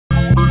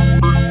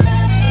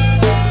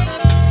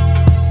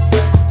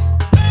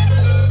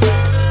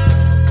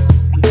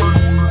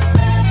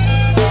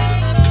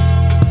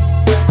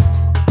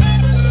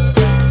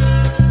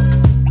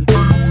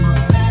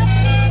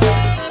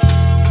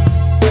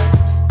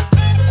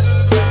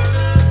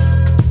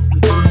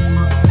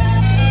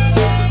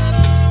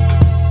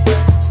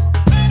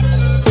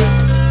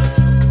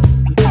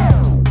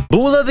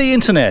Hello the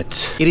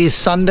internet! It is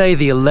Sunday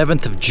the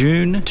 11th of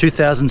June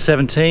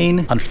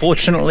 2017.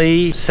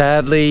 Unfortunately,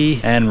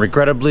 sadly and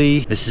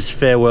regrettably, this is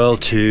farewell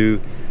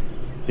to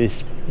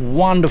this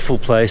wonderful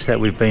place that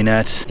we've been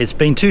at. It's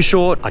been too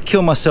short. I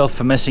kill myself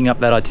for messing up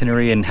that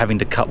itinerary and having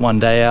to cut one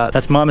day out.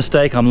 That's my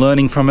mistake. I'm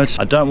learning from it.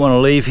 I don't want to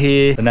leave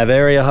here. The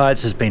Navaria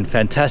Heights has been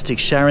fantastic.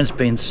 Sharon's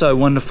been so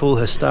wonderful.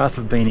 Her staff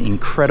have been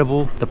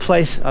incredible. The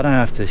place, I don't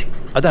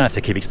have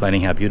to keep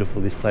explaining how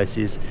beautiful this place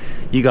is.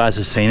 You guys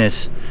have seen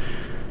it.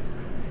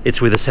 It's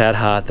with a sad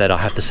heart that I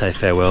have to say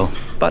farewell.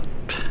 But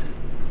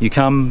you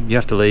come, you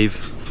have to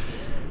leave.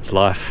 It's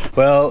life.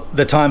 Well,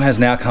 the time has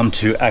now come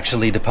to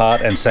actually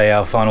depart and say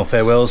our final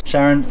farewells.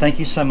 Sharon, thank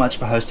you so much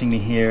for hosting me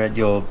here at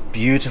your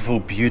beautiful,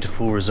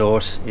 beautiful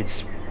resort.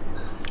 It's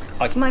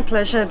my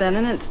pleasure, Ben,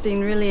 and it's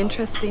been really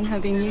interesting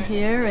having you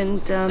here,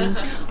 and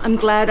I'm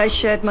glad I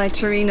shared my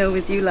Torino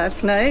with you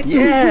last night.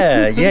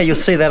 Yeah, you'll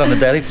see that on the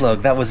daily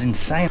vlog. That was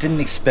insane. Didn't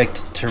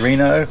expect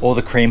Torino or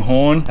the cream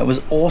horn. That was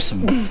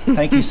awesome.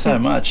 Thank you so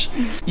much.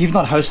 You've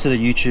not hosted a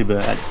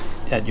YouTuber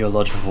at your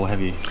lodge before,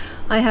 have you?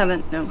 I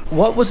haven't, no.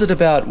 What was it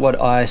about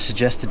what I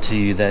suggested to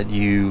you that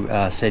you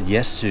said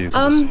yes to?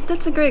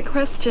 That's a great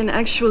question,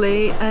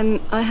 actually, and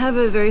I have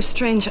a very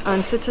strange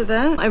answer to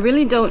that. I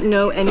really don't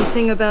know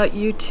anything about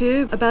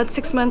YouTube. About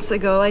 6 months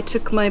ago, I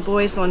took my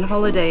boys on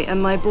holiday,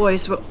 and my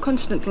boys were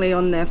constantly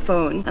on their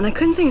phone, and I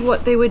couldn't think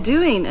what they were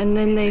doing, and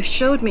then they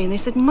showed me, and they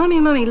said,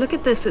 Mummy, look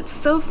at this, it's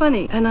so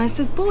funny. And I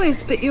said,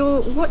 boys, but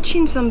you're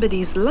watching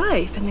somebody's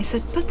life. And they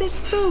said, but that's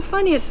so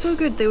funny, it's so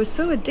good. They were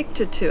so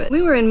addicted to it.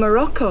 We were in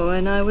Morocco,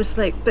 and I was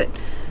like, but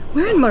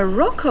we're in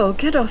Morocco,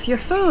 get off your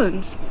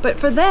phones. But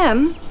for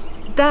them,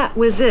 that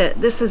was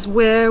it. This is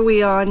where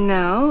we are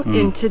now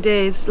in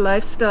today's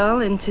lifestyle,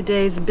 in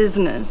today's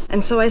business.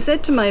 And so I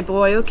said to my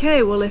boy,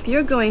 okay, well, if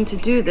you're going to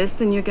do this,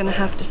 then you're going to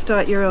have to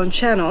start your own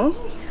channel.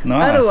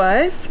 Nice.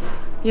 Otherwise,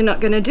 you're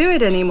not going to do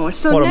it anymore.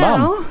 So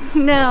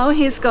now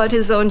he's got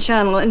his own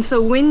channel. And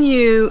so when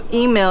you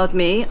emailed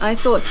me, I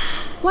thought,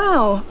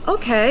 wow,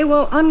 okay,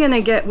 well, I'm going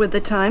to get with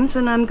the times,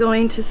 and I'm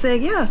going to say,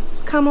 yeah,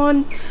 come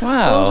on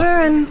over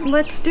and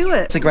let's do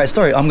it. It's a great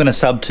story. I'm going to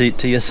sub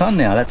to your son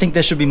now. I think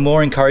there should be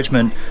more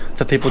encouragement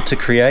for people to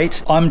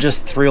create. I'm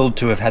just thrilled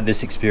to have had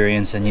this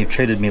experience, and you've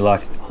treated me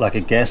like a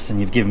guest, and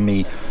you've given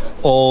me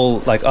all,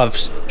 like, I've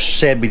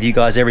shared with you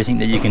guys everything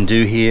that you can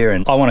do here,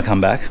 and I want to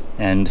come back,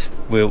 and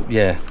well,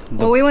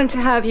 we want to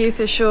have you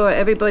for sure.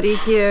 Everybody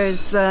here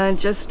is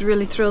just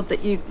really thrilled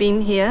that you've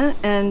been here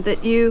and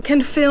that you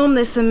can film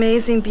this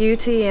amazing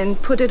beauty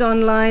and put it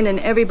online, and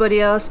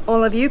everybody else,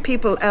 all of you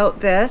people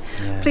out there,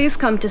 please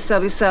come to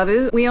Savu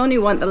Savu. We only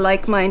want the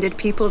like-minded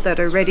people that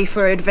are ready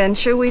for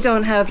adventure. We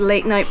don't have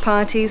late night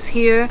parties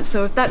here,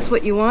 so if that's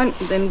what you want,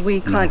 then we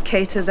can't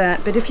cater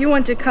that. But if you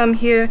want to come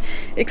here,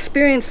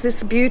 experience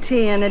this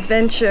beauty and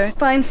adventure,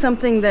 find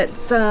something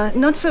that's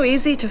not so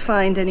easy to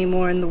find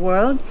anymore in the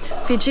world.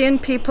 Fijian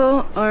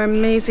people are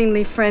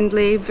amazingly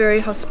friendly, very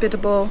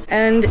hospitable,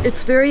 and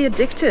it's very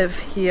addictive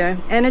here.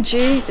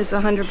 Energy is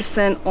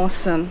 100%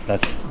 awesome.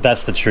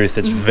 That's the truth.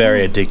 It's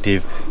very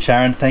addictive.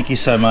 Sharon, thank you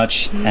so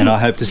much, and I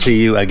hope to see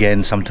you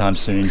again sometime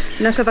soon.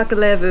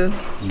 Nakavakalevu.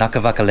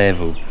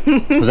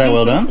 Nakavakalevu. Was that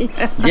well done?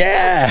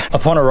 Yeah!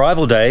 Upon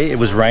arrival day, it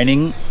was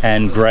raining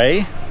and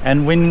grey,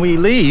 and when we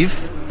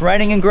leave,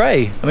 raining and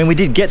grey. I mean, we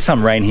did get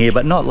some rain here,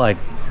 but not like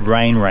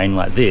rain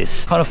like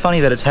this. Kind of funny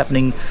that it's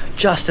happening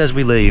just as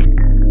we leave.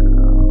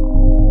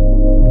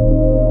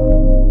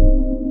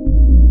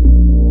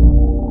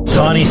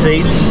 Tiny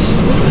seats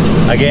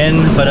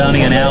again, but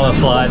only an hour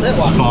flight.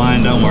 That's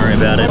fine, don't worry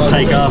about it.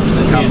 Take off,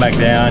 come back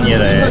down, you're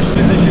there.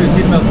 Please ensure your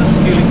seatbelts are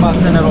securely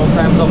fastened at all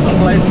times of the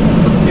flight.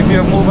 If you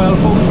have mobile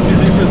phones,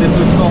 please ensure they're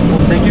switched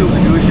off. Thank you,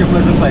 and we wish you a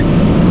pleasant flight.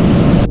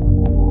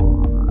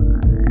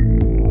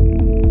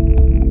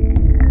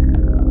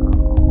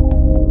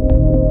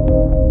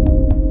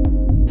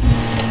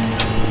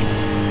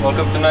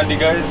 Welcome to Nandi,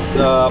 guys.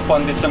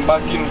 Upon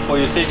disembarking, for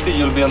your safety,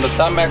 you'll be on the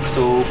tarmac,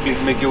 so please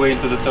make your way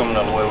into the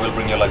terminal where we'll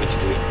bring your luggage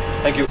to you.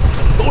 Thank you.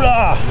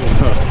 Hola!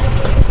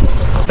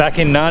 Back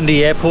in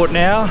Nandi Airport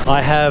now.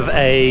 I have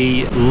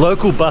a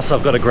local bus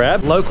I've got to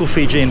grab, local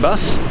Fijian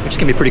bus, which is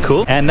going to be pretty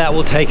cool, and that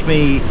will take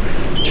me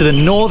to the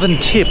northern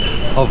tip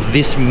of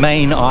this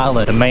main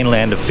island, the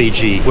mainland of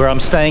Fiji, where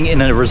I'm staying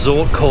in a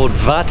resort called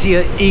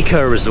Vatia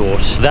Eco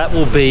Resort. That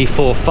will be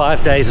for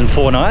 5 days and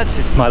 4 nights.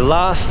 It's my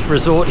last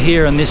resort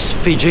here on this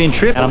Fijian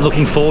trip, and I'm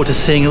looking forward to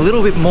seeing a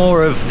little bit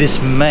more of this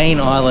main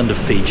island of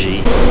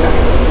Fiji.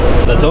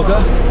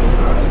 Latoka,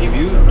 I'll give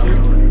you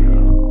 2.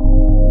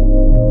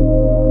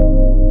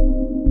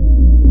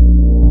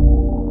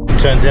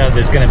 Turns out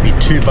there's going to be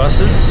 2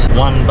 buses.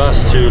 One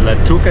bus to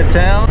Latuka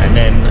town, and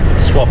then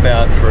swap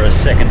out for a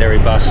secondary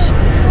bus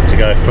to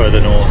go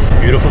further north.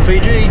 Beautiful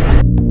Fiji.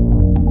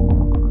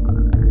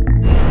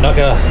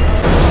 Naka.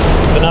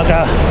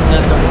 Vanaka.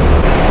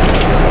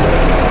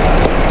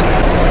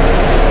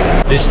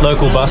 This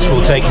local bus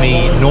will take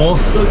me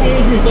north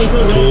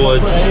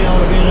towards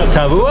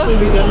Tavua,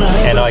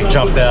 and I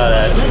jump out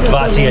at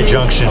Vatia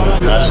Junction.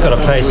 I just got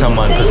to pay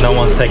someone because no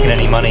one's taken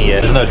any money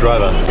yet. There's no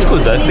driver. It's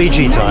good though,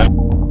 Fiji time.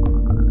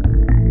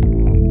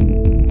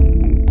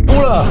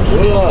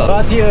 Ula!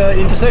 Vatia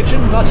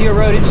intersection, Vatia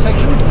road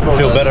intersection. I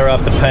feel better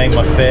after paying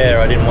my fare.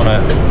 I didn't want to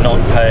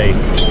not pay.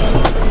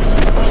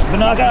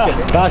 Panaga!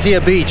 Vatia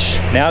Beach.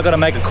 Now I've got to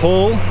make a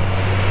call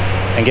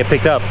and get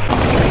picked up.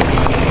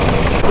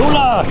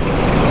 Ula!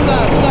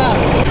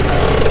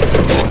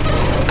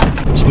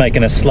 Just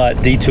making a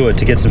slight detour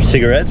to get some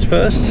cigarettes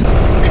first.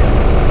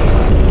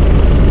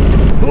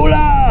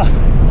 Ula!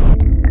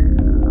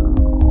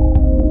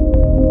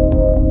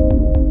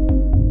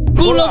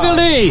 Ula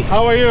Billy!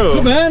 How are you?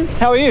 Good man,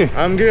 how are you?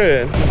 I'm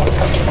good.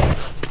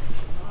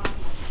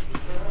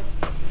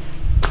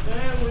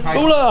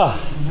 Ula!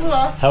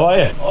 How are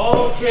you?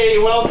 Okay,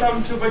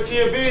 welcome to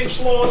Vatia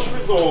Beach Lodge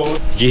Resort.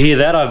 Did you hear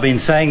that? I've been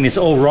saying this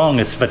all wrong.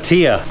 It's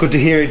Vatia. Good to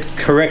hear it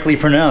correctly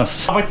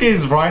pronounced. Vatia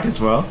is right as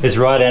well. It's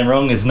right and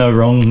wrong. There's no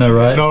wrong, no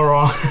right. No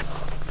wrong.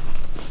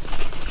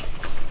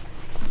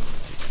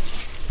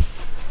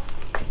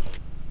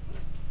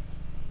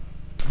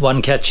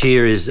 One catch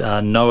here is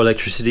no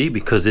electricity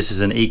because this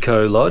is an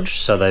eco lodge,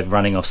 so they're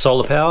running off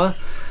solar power.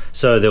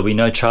 So there'll be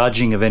no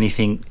charging of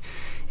anything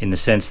in the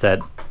sense that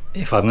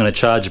if I'm going to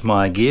charge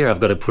my gear, I've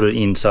got to put it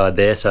inside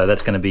there. So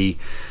that's going to be,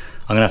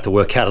 I'm going to have to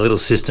work out a little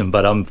system,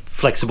 but I'm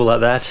flexible at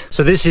that.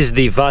 So this is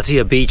the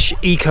Vatia Beach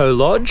Eco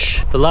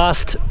Lodge, the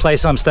last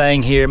place I'm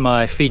staying here in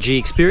my Fiji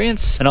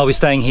experience. And I'll be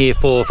staying here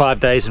for 5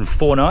 days and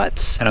 4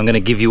 nights. And I'm going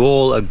to give you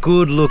all a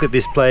good look at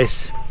this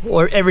place,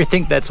 or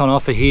everything that's on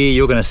offer here.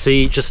 You're going to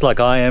see just like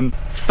I am.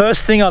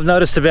 First thing I've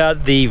noticed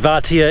about the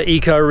Vatia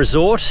Eco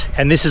Resort,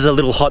 and this is a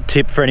little hot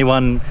tip for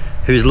anyone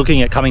who's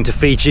looking at coming to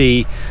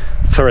Fiji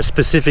for a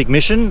specific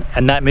mission,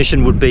 and that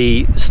mission would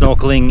be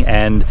snorkeling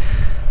and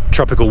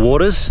tropical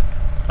waters.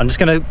 I'm just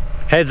going to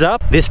heads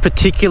up, this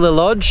particular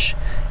lodge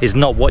is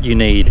not what you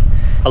need.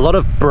 A lot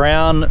of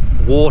brown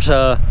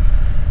water,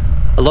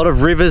 a lot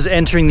of rivers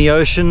entering the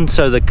ocean,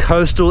 so the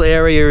coastal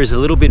area is a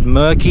little bit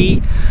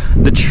murky.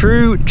 The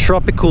true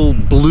tropical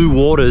blue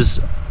waters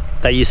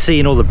that you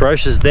see in all the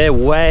brochures, they're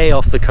way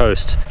off the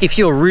coast. If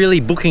you're really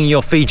booking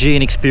your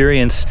Fijian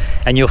experience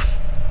and you're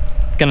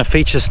going to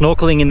feature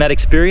snorkeling in that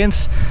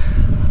experience,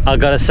 I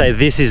gotta say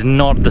this is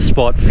not the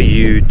spot for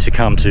you to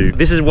come to.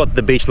 This is what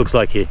the beach looks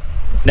like here.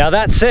 Now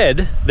that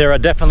said, there are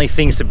definitely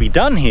things to be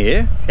done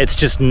here. It's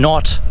just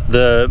not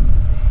the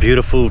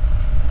beautiful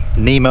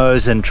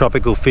Nemos and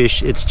tropical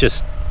fish. It's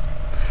different.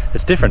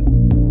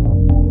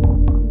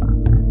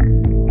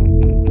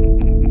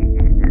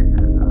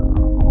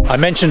 I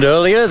mentioned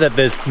earlier that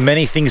there's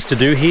many things to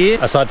do here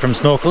aside from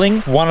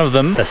snorkeling. One of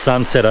them, the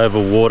sunset over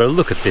water.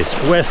 Look at this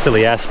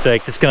westerly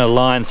aspect. It's going to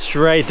line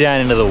straight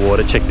down into the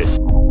water. Check this.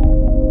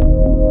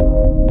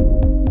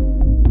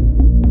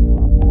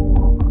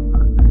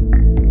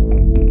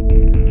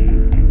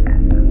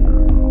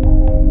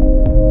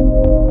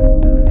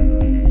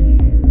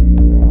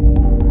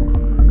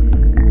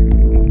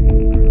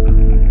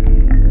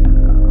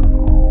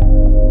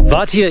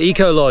 Vatia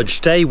Eco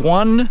Lodge, day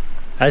 1.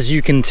 As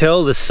you can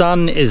tell, the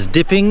sun is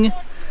dipping.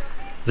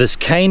 There's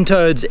cane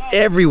toads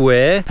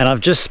everywhere, and I've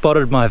just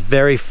spotted my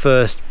very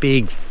first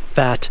big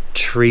fat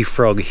tree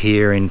frog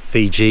here in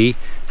Fiji.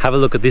 Have a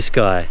look at this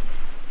guy.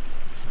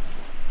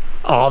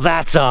 Oh,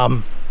 that's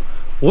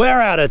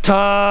we're out of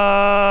time.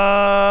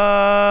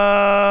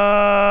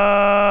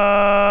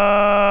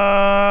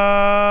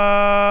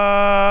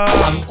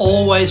 I'm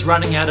always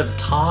running out of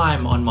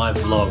time on my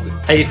vlog.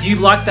 Hey, if you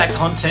like that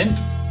content,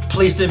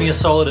 please do me a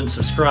solid and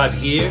subscribe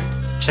here.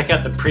 Check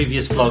out the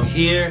previous vlog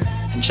here,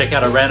 and check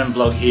out a random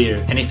vlog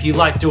here. And if you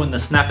like doing the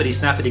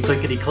snappity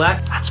clickety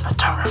clack, that's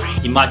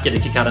photography. You might get a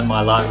kick out of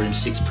my Lightroom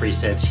 6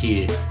 presets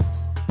here.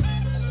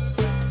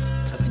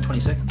 Does that mean 20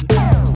 seconds?